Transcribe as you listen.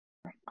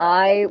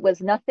I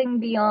was nothing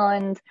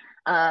beyond,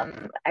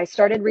 I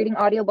started reading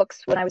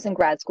audiobooks when I was in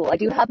grad school. I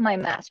do have my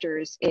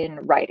master's in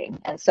writing,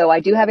 and so I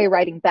do have a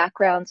writing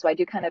background. So I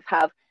do kind of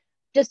have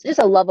just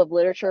a love of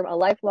literature, a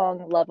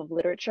lifelong love of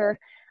literature.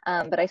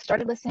 But I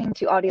started listening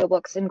to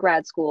audiobooks in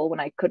grad school when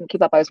I couldn't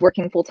keep up. I was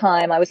working full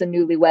time. I was a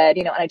newlywed,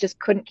 and I just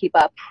couldn't keep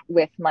up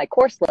with my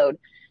course load.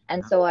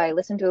 And so I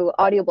listened to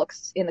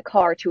audiobooks in the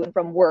car to and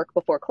from work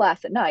before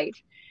class at night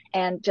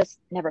and just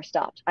never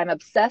stopped. I'm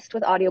obsessed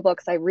with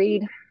audiobooks. I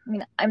read,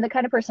 I'm the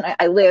kind of person,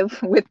 I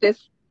live with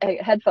this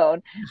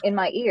headphone in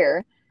my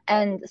ear.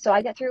 And so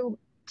I get through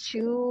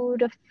 2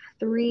 to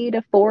 3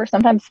 to 4,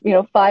 sometimes,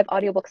 5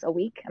 audiobooks a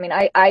week.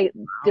 I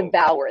Wow.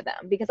 devour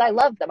them because I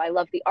love them. I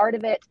love the art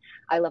of it.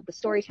 I love the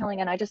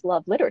storytelling, and I just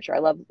love literature. I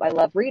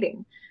love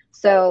reading.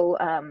 So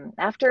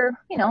after,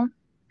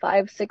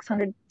 500,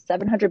 600,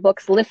 700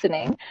 books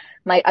listening,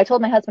 I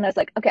told my husband, I was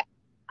like, okay,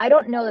 I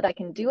don't know that I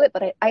can do it,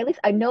 but at least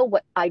I know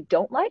what I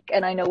don't like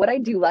and I know what I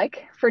do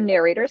like for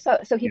narrators.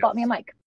 So he bought me a Yes. mic.